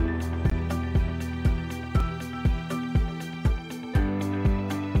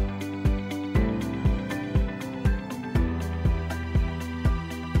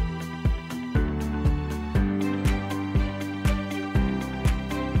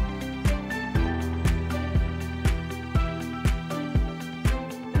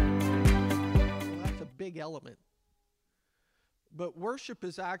But worship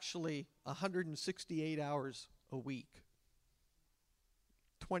is actually 168 hours a week,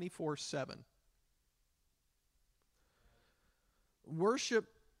 24/7.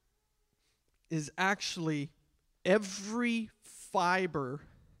 Worship is actually every fiber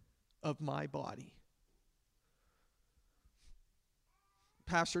of my body.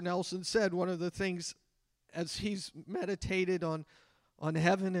 Pastor Nelson said one of the things as he's meditated on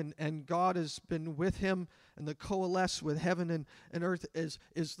heaven and God has been with him and the coalesce with heaven and earth is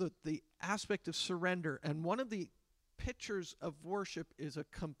the aspect of surrender. And one of the pictures of worship is a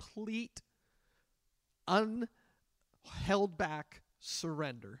complete, unheld back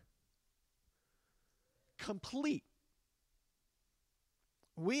surrender. Complete.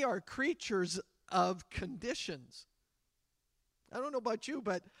 We are creatures of conditions. I don't know about you,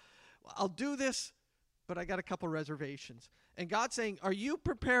 but I'll do this, but I got a couple reservations. And God's saying, are you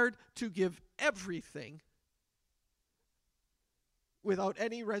prepared to give everything without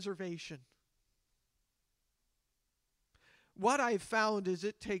any reservation? What I've found is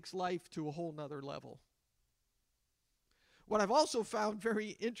it takes life to a whole nother level. What I've also found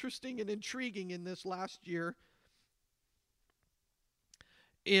very interesting and intriguing in this last year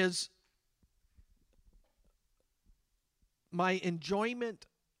is my enjoyment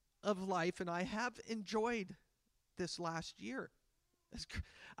of life, and I have enjoyed this last year.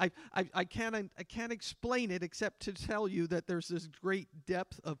 I can't explain it except to tell you that there's this great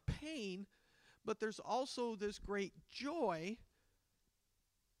depth of pain, but there's also this great joy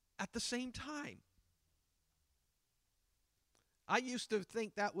at the same time. I used to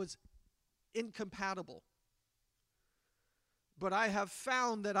think that was incompatible. But I have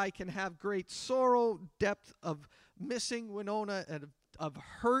found that I can have great sorrow, depth of missing Winona, and of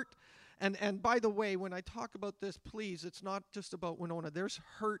hurt. And by the way, when I talk about this, please, it's not just about Winona. There's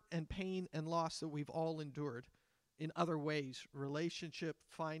hurt and pain and loss that we've all endured in other ways. Relationship,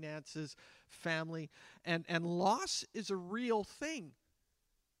 finances, family. And loss is a real thing.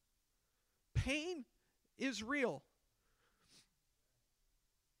 Pain is real.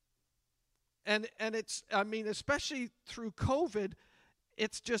 And it's, I mean, especially through COVID,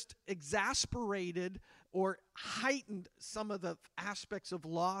 it's just exasperated or heightened some of the aspects of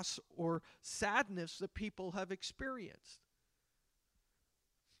loss or sadness that people have experienced.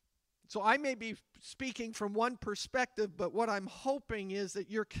 So I may be speaking from one perspective, but what I'm hoping is that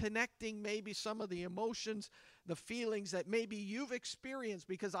you're connecting maybe some of the emotions, the feelings that maybe you've experienced,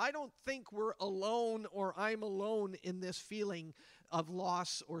 because I don't think we're alone or I'm alone in this feeling of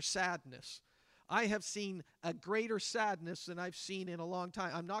loss or sadness. I have seen a greater sadness than I've seen in a long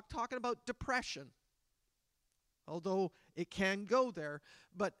time. I'm not talking about depression, although it can go there,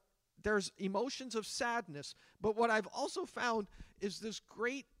 but there's emotions of sadness. But what I've also found is this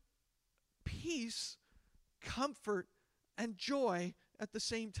great peace, comfort, and joy at the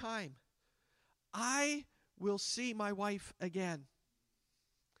same time. I will see my wife again.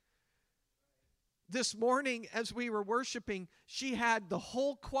 This morning, as we were worshiping, she had the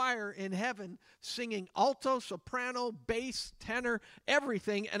whole choir in heaven singing alto, soprano, bass, tenor,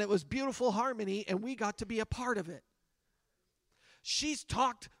 everything, and it was beautiful harmony, and we got to be a part of it. She's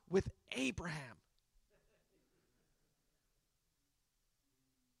talked with Abraham.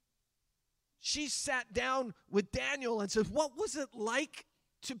 She sat down with Daniel and said, what was it like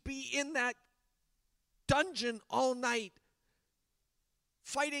to be in that dungeon all night?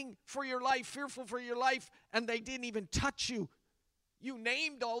 Fighting for your life, fearful for your life, and they didn't even touch you. You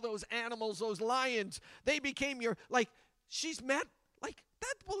named all those animals, those lions. They became your, she's met,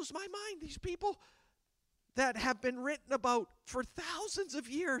 that blows my mind. These people that have been written about for thousands of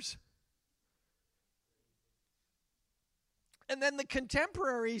years. And then the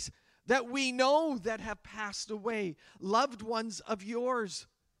contemporaries that we know that have passed away, loved ones of yours,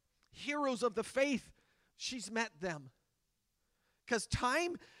 heroes of the faith, she's met them. Because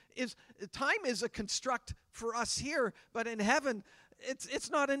time is a construct for us here, but in heaven,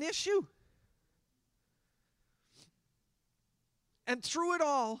 it's not an issue. And through it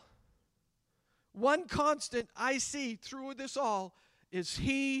all, one constant I see through this all is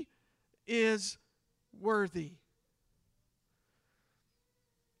He is worthy.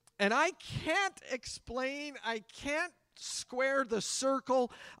 And I can't explain, I can't square the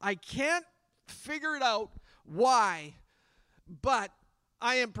circle, I can't figure it out why. But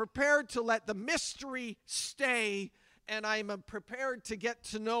I am prepared to let the mystery stay, and I am prepared to get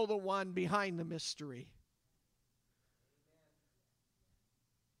to know the one behind the mystery.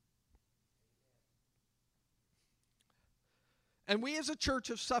 And we as a church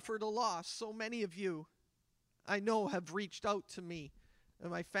have suffered a loss. So many of you, I know, have reached out to me and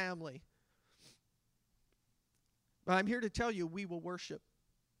my family. I'm here to tell you, we will worship.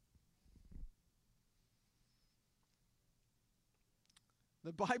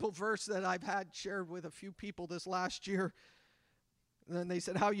 The Bible verse that I've had shared with a few people this last year, and then they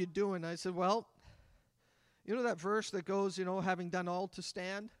said, how you doing? I said, well, you know that verse that goes, having done all to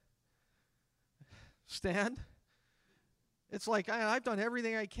stand? Stand? It's like, I've done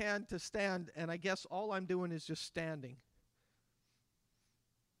everything I can to stand, and I guess all I'm doing is just standing.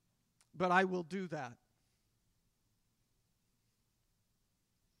 But I will do that.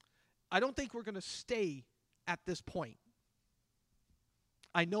 I don't think we're going to stay at this point.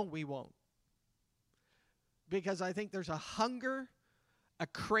 I know we won't. Because I think there's a hunger, a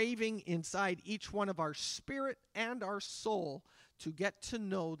craving inside each one of our spirit and our soul to get to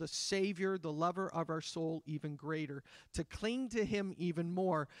know the Savior, the lover of our soul, even greater, to cling to Him even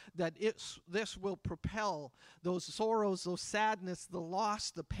more, that this will propel those sorrows, those sadness, the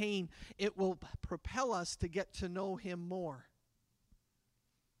loss, the pain. It will propel us to get to know Him more.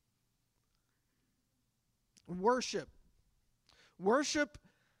 Worship. Worship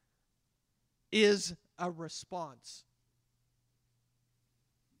is a response.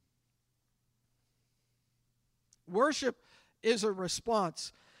 Worship is a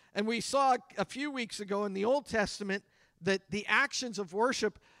response. And we saw a few weeks ago in the Old Testament that the actions of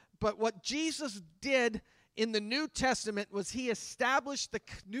worship, but what Jesus did in the New Testament was He established the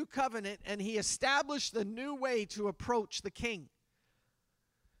new covenant and He established the new way to approach the King.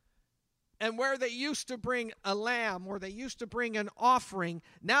 And where they used to bring a lamb or they used to bring an offering,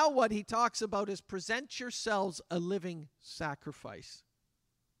 now what He talks about is present yourselves a living sacrifice.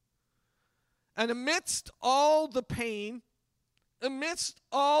 And amidst all the pain, amidst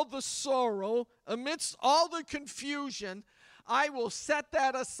all the sorrow, amidst all the confusion, I will set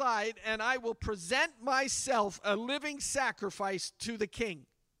that aside and I will present myself a living sacrifice to the King.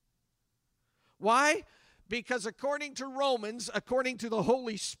 Why? Because according to Romans, according to the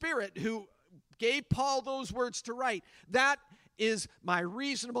Holy Spirit who gave Paul those words to write, that is my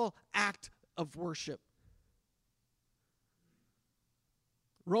reasonable act of worship.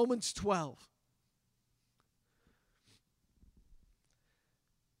 Romans 12.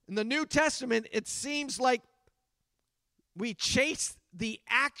 In the New Testament, it seems like we chase the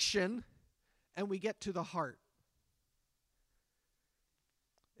action and we get to the heart.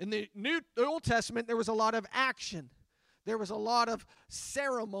 In the Old Testament, there was a lot of action. There was a lot of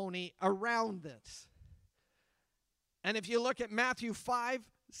ceremony around this. And if you look at Matthew 5,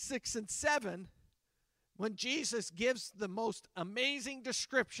 6, and 7, when Jesus gives the most amazing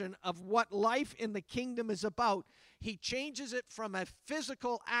description of what life in the kingdom is about, He changes it from a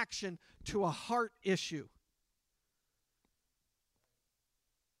physical action to a heart issue.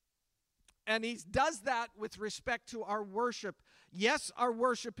 And He does that with respect to our worship. Yes, our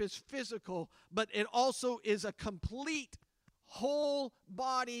worship is physical, but it also is a complete whole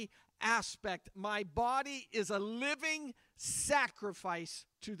body aspect. My body is a living sacrifice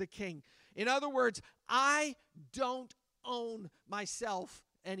to the King. In other words, I don't own myself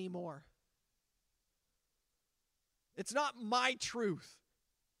anymore. It's not my truth.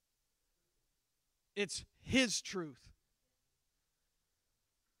 It's His truth.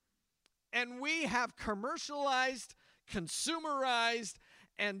 And we have commercialized, consumerized,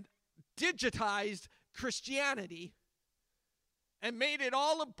 and digitized Christianity and made it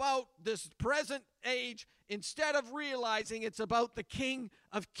all about this present age instead of realizing it's about the King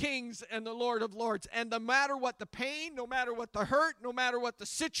of Kings and the Lord of Lords. And no matter what the pain, no matter what the hurt, no matter what the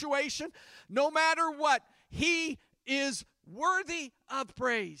situation, no matter what, He is worthy of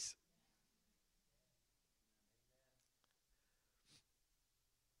praise.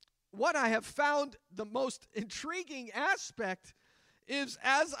 What I have found the most intriguing aspect is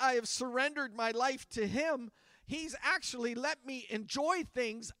as I have surrendered my life to Him, He's actually let me enjoy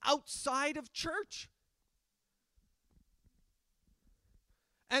things outside of church.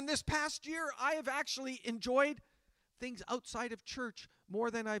 And this past year, I have actually enjoyed things outside of church more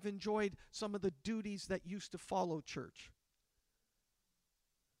than I've enjoyed some of the duties that used to follow church.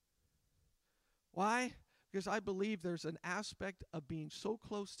 Why? Because I believe there's an aspect of being so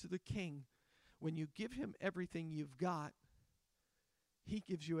close to the King. When you give Him everything you've got, He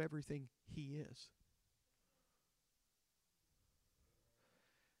gives you everything He is.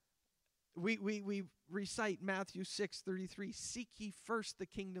 We recite Matthew 6:33, seek ye first the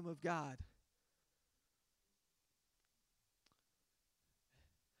kingdom of God.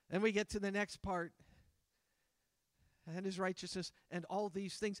 And we get to the next part, and His righteousness and all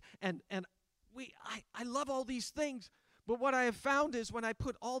these things. And I love all these things, but what I have found is when I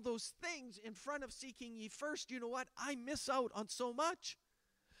put all those things in front of seeking ye first, you know what? I miss out on so much.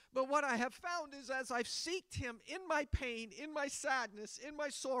 But what I have found is as I've sought him in my pain, in my sadness, in my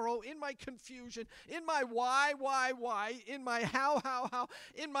sorrow, in my confusion, in my why, in my how,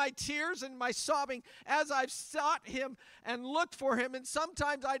 in my tears and my sobbing, as I've sought him and looked for him, and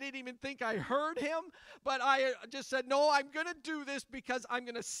sometimes I didn't even think I heard him, but I just said, no, I'm going to do this because I'm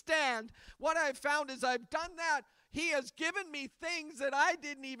going to stand. What I've found is I've done that. He has given me things that I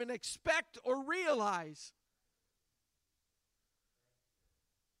didn't even expect or realize.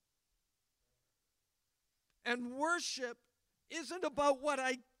 And worship isn't about what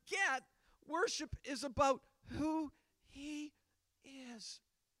I get. Worship is about who he is.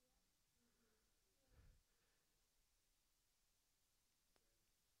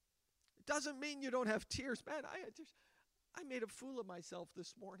 It doesn't mean you don't have tears. Man, I made a fool of myself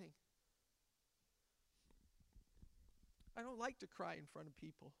this morning. I don't like to cry in front of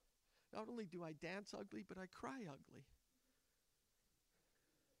people. Not only do I dance ugly, but I cry ugly.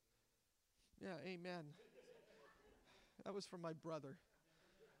 Yeah, amen. That was from my brother.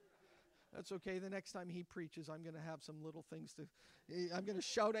 That's okay. The next time he preaches, I'm going to have some little things I'm going to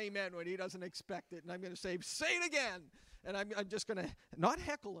shout amen when he doesn't expect it. And I'm going to say it again. And I'm just going to not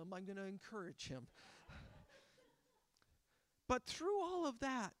heckle him. I'm going to encourage him. But through all of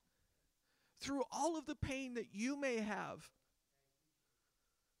that, through all of the pain that you may have,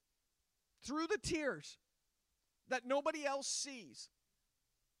 through the tears that nobody else sees,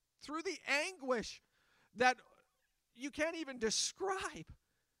 through the anguish that you can't even describe,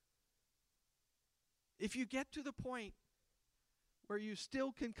 if you get to the point where you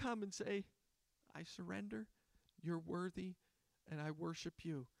still can come and say, I surrender, you're worthy, and I worship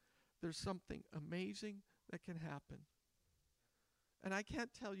you, there's something amazing that can happen. And I can't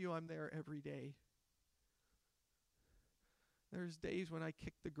tell you I'm there every day. There's days when I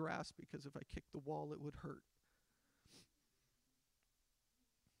kick the grass because if I kick the wall, it would hurt.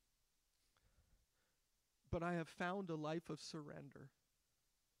 But I have found a life of surrender.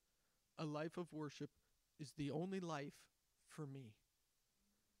 A life of worship is the only life for me.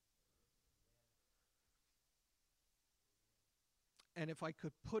 And if I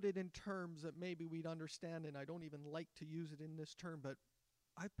could put it in terms that maybe we'd understand, and I don't even like to use it in this term, but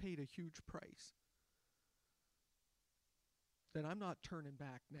I paid a huge price. That I'm not turning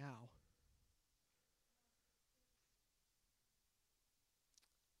back now.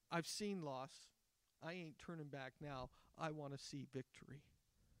 I've seen loss. I ain't turning back now. I want to see victory.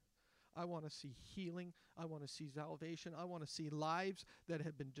 I want to see healing. I want to see salvation. I want to see lives that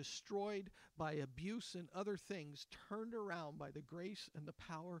have been destroyed by abuse and other things turned around by the grace and the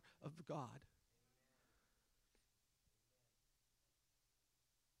power of God.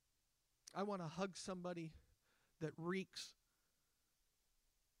 I want to hug somebody that reeks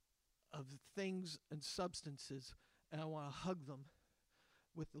of things and substances, and I want to hug them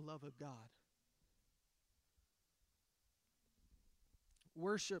with the love of God.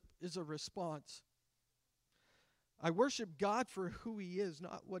 Worship is a response. I worship God for who he is,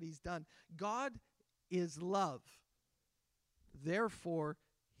 not what he's done. God is love. Therefore,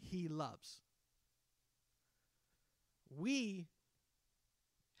 he loves. We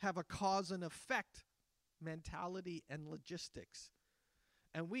have a cause and effect mentality and logistics.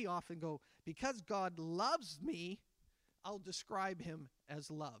 And we often go, because God loves me, I'll describe him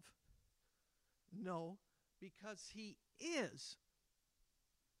as love. No, because he is.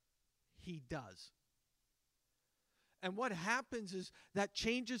 He does. And what happens is that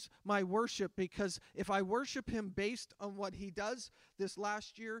changes my worship, because if I worship him based on what he does, this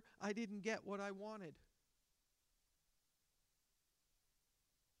last year I didn't get what I wanted.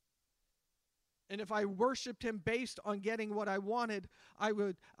 And if I worshiped him based on getting what I wanted, I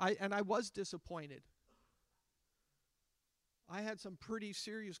was disappointed. I had some pretty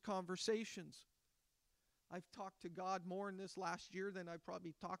serious conversations. I've talked to God more in this last year than I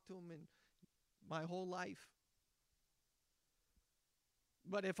probably talked to him in my whole life.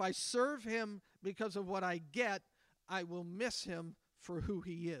 But if I serve him because of what I get, I will miss him for who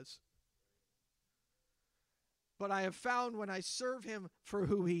he is. But I have found when I serve him for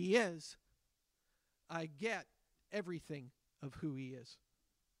who he is, I get everything of who he is.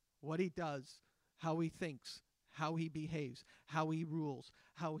 What he does, how he thinks, how he behaves, how he rules,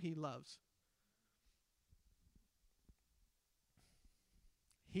 how he loves.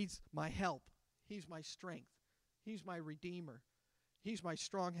 He's my help. He's my strength. He's my redeemer. He's my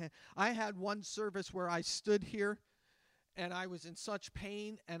strong hand. I had one service where I stood here and I was in such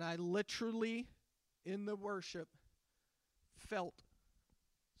pain, and I literally, in the worship, felt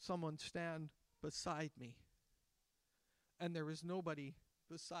someone stand beside me. And there was nobody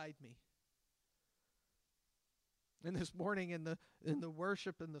beside me. And this morning in the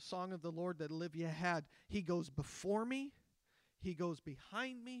worship and the song of the Lord that Olivia had, he goes before me, he goes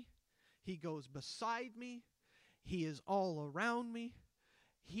behind me, he goes beside me, he is all around me.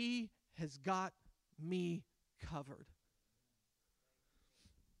 He has got me covered.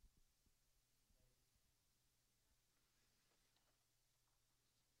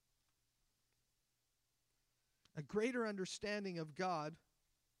 A greater understanding of God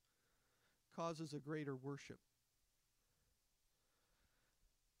causes a greater worship.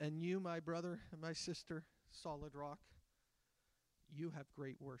 And you, my brother and my sister, Solid Rock, you have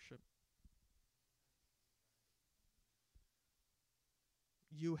great worship.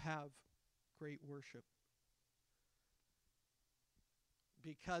 You have great worship.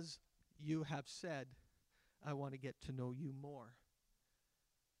 Because you have said, I want to get to know you more.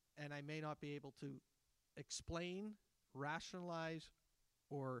 And I may not be able to explain, rationalize,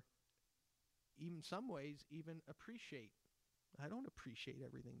 or even some ways even appreciate. I don't appreciate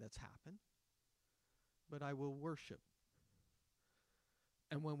everything that's happened, but I will worship.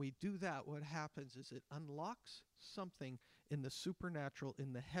 And when we do that, what happens is it unlocks something in the supernatural,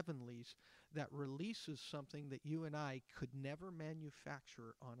 in the heavenlies, that releases something that you and I could never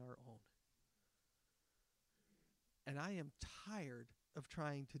manufacture on our own. And I am tired of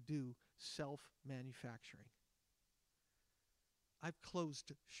trying to do self-manufacturing. I've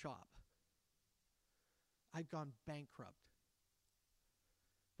closed shop. I've gone bankrupt.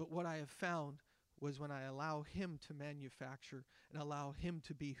 But what I have found was when I allow him to manufacture and allow him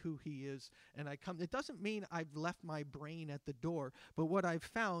to be who he is, and it doesn't mean I've left my brain at the door, but what I've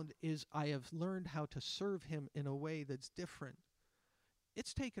found is I have learned how to serve him in a way that's different.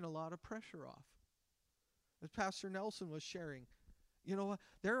 It's taken a lot of pressure off. As Pastor Nelson was sharing, you know what?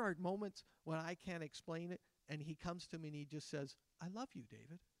 There are moments when I can't explain it, and he comes to me and he just says, I love you,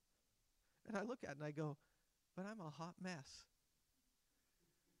 David. And I look at it and I go, but I'm a hot mess.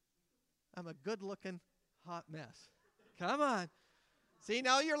 I'm a good-looking hot mess. Come on. See,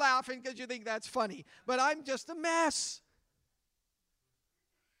 now you're laughing because you think that's funny. But I'm just a mess.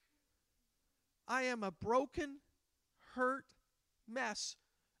 I am a broken, hurt mess.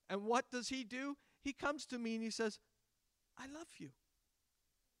 And what does he do? He comes to me and he says, I love you.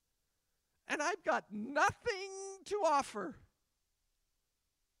 And I've got nothing to offer.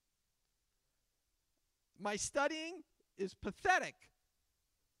 My studying is pathetic.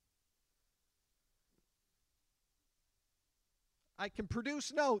 I can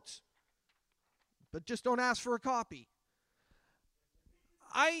produce notes, but just don't ask for a copy.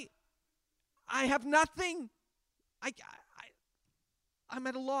 I have nothing. I'm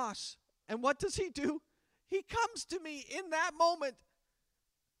at a loss. And what does he do? He comes to me in that moment,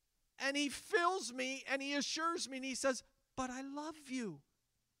 and he fills me, and he assures me, and he says, but I love you.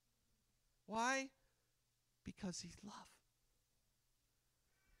 Why? Because he's love.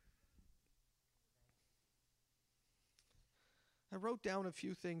 I wrote down a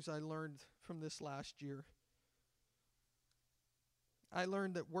few things I learned from this last year. I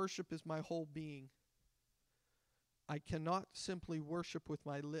learned that worship is my whole being. I cannot simply worship with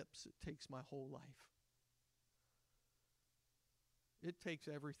my lips. It takes my whole life. It takes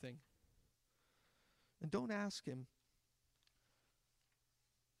everything. And don't ask him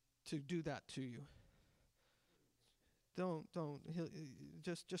to do that to you. Don't.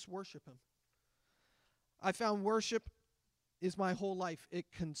 Just worship him. I found worship is my whole life. It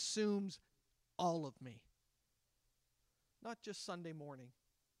consumes all of me. Not just Sunday morning.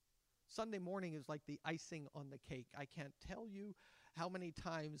 Sunday morning is like the icing on the cake. I can't tell you how many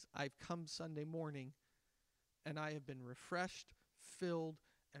times I've come Sunday morning and I have been refreshed, filled,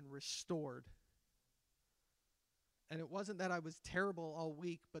 and restored. And it wasn't that I was terrible all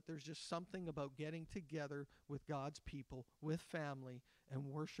week, but there's just something about getting together with God's people, with family, and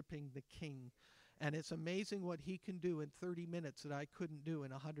worshiping the King. And it's amazing what he can do in 30 minutes that I couldn't do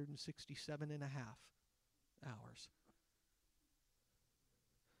in 167 and a half hours.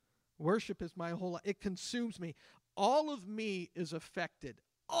 Worship is my whole life. It consumes me. All of me is affected.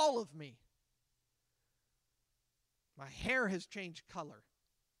 All of me. My hair has changed color.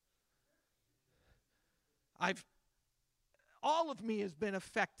 All of me has been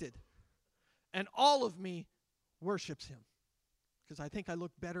affected. And all of me worships him. Because I think I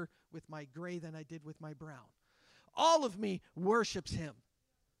look better with my gray than I did with my brown. All of me worships him.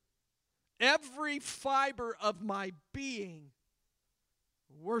 Every fiber of my being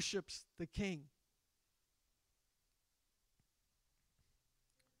worships the King.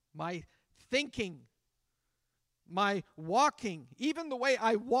 My thinking, my walking, even the way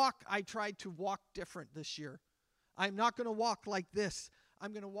I walk, I tried to walk different this year. I'm not going to walk like this.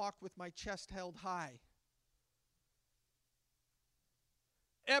 I'm going to walk with my chest held high.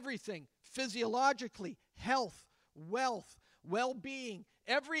 everything, physiologically, health, wealth, well-being,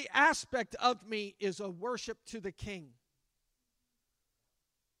 every aspect of me is a worship to the King.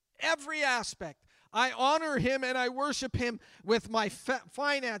 Every aspect. I honor him and I worship him with my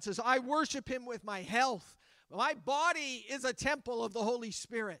finances. I worship him with my health. My body is a temple of the Holy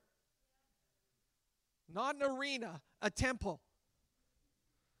Spirit. Not an arena, a temple.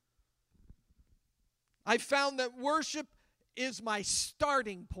 I found that worship is my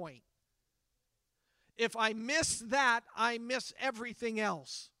starting point. If I miss that, I miss everything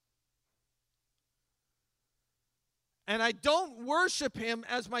else. And I don't worship him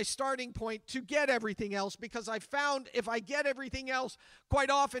as my starting point to get everything else, because I found if I get everything else, quite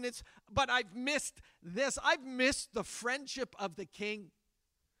often but I've missed this. I've missed the friendship of the King.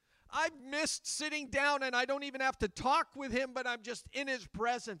 I've missed sitting down and I don't even have to talk with him, but I'm just in his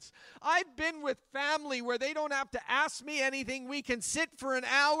presence. I've been with family where they don't have to ask me anything. We can sit for an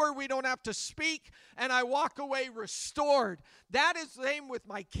hour. We don't have to speak, and I walk away restored. That is the same with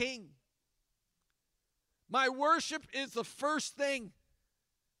my King. My worship is the first thing.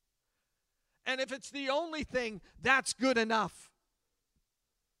 And if it's the only thing, that's good enough.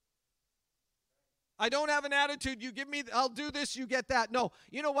 I don't have an attitude, you give me, I'll do this, you get that. No,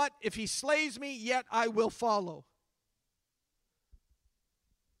 you know what? If he slays me, yet I will follow.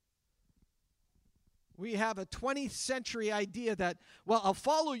 We have a 20th century idea that, well, I'll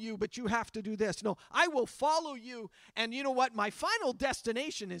follow you, but you have to do this. No, I will follow you, and you know what? My final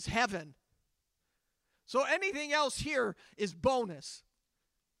destination is heaven. So anything else here is bonus.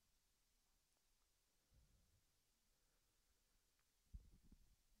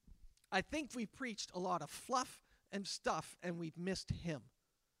 I think we preached a lot of fluff and stuff, and we've missed him.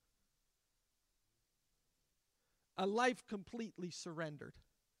 A life completely surrendered.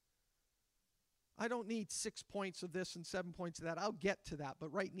 I don't need 6 points of this and 7 points of that. I'll get to that,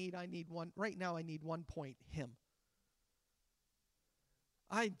 but right now I need 1 point, him.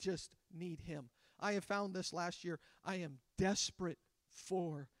 I just need him. I have found this last year. I am desperate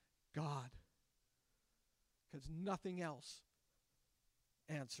for God, because nothing else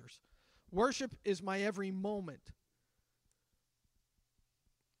answers. Worship is my every moment.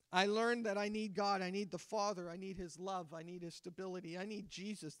 I learned that I need God. I need the Father. I need his love. I need his stability. I need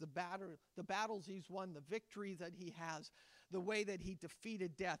Jesus, the battles he's won, the victory that he has, the way that he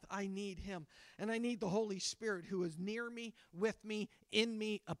defeated death. I need him. And I need the Holy Spirit, who is near me, with me, in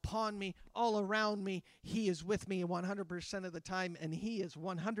me, upon me, all around me. He is with me 100% of the time, and he is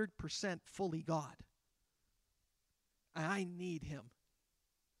 100% fully God. I need him.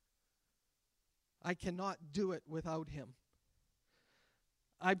 I cannot do it without him.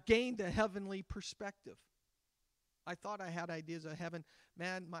 I've gained a heavenly perspective. I thought I had ideas of heaven.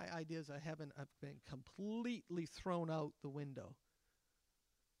 Man, my ideas of heaven have been completely thrown out the window.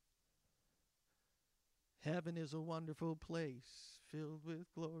 Heaven is a wonderful place filled with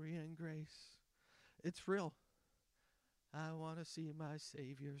glory and grace. It's real. I want to see my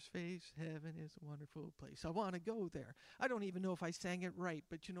Savior's face. Heaven is a wonderful place. I want to go there. I don't even know if I sang it right,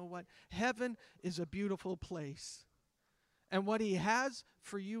 but you know what? Heaven is a beautiful place. And what he has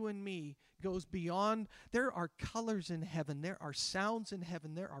for you and me goes beyond. There are colors in heaven. There are sounds in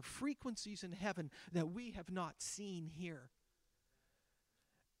heaven. There are frequencies in heaven that we have not seen here.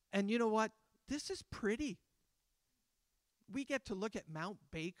 And you know what? This is pretty. We get to look at Mount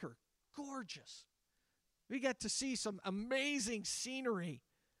Baker. Gorgeous. We get to see some amazing scenery.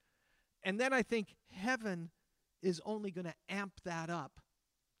 And then I think heaven is only going to amp that up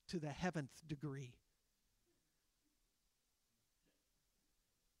to the 7th degree.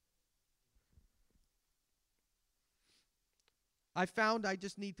 I found I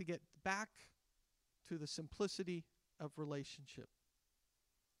just need to get back to the simplicity of relationship.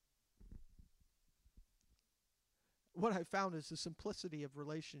 What I found is the simplicity of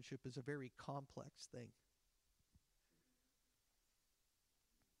relationship is a very complex thing.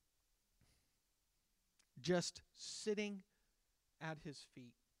 Just sitting at his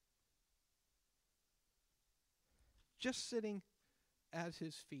feet. Just sitting at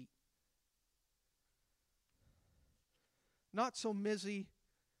his feet. Not so busy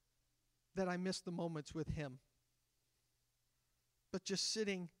that I miss the moments with him, but just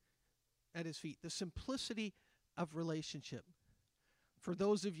sitting at his feet. The simplicity of relationship. For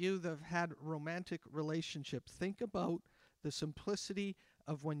those of you that have had romantic relationships, think about the simplicity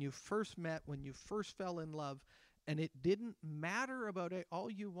of when you first met, when you first fell in love, and it didn't matter about it. All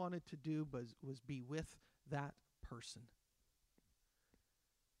you wanted to do was be with that person.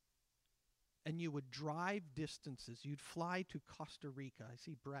 and you would drive distances. You'd fly to Costa Rica. I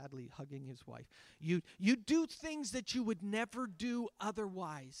see Bradley hugging his wife. You'd do things that you would never do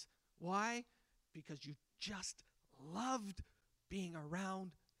otherwise. Why? Because you just loved being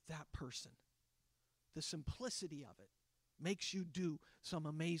around that person. The simplicity of it makes you do some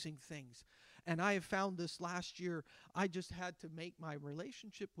amazing things. And I have found this last year, I just had to make my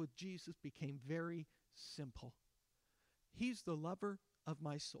relationship with Jesus became very simple. He's the lover of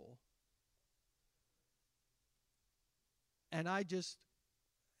my soul. And I just,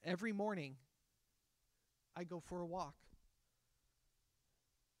 every morning, I go for a walk.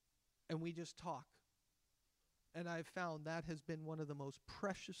 And we just talk. And I've found that has been one of the most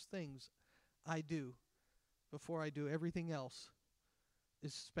precious things I do before I do everything else,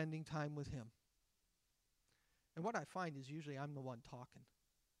 is spending time with him. And what I find is usually I'm the one talking.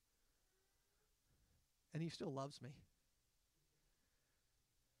 And he still loves me.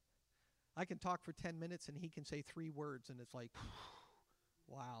 I can talk for 10 minutes and he can say 3 words and it's like,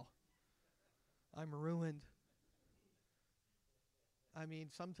 wow, I'm ruined. I mean,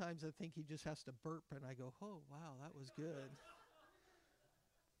 sometimes I think he just has to burp and I go, oh, wow, that was good.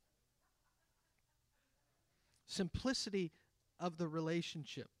 Simplicity of the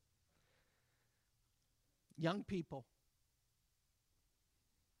relationship. Young people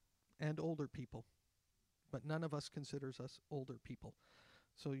and older people, but none of us considers us older people.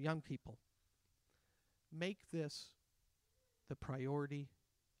 So young people, make this the priority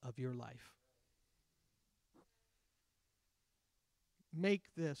of your life. Make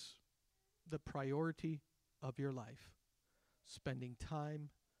this the priority of your life, spending time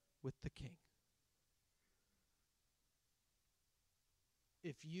with the King.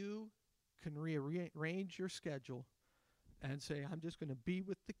 If you can rearrange your schedule and say, I'm just going to be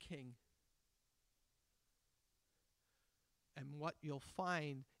with the King, and what you'll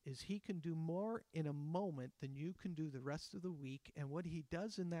find is he can do more in a moment than you can do the rest of the week. And what he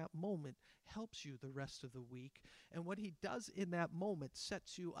does in that moment helps you the rest of the week. And what he does in that moment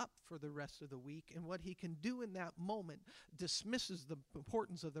sets you up for the rest of the week. And what he can do in that moment dismisses the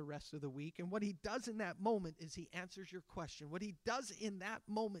importance of the rest of the week. And what he does in that moment is he answers your question. What he does in that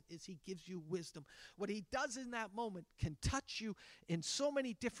moment is he gives you wisdom. What he does in that moment can touch you in so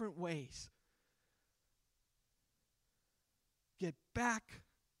many different ways. Get back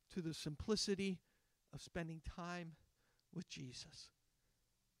to the simplicity of spending time with Jesus.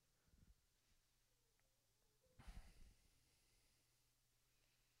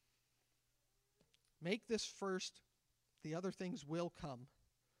 Make this first. The other things will come.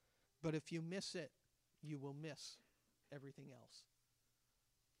 But if you miss it, you will miss everything else.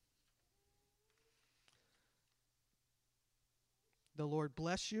 The Lord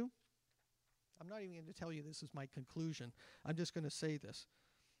bless you. I'm not even going to tell you this is my conclusion. I'm just going to say this.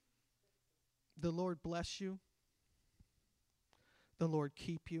 The Lord bless you. The Lord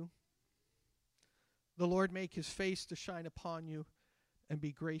keep you. The Lord make his face to shine upon you and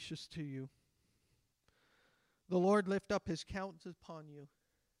be gracious to you. The Lord lift up his countenance upon you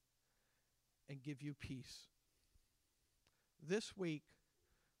and give you peace. This week,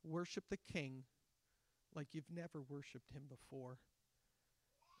 worship the King like you've never worshiped him before.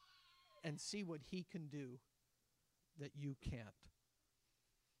 And see what he can do that you can't.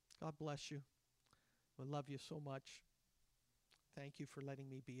 God bless you. I love you so much. Thank you for letting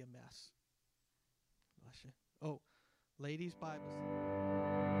me be a mess. Bless you. Oh, ladies' Bibles.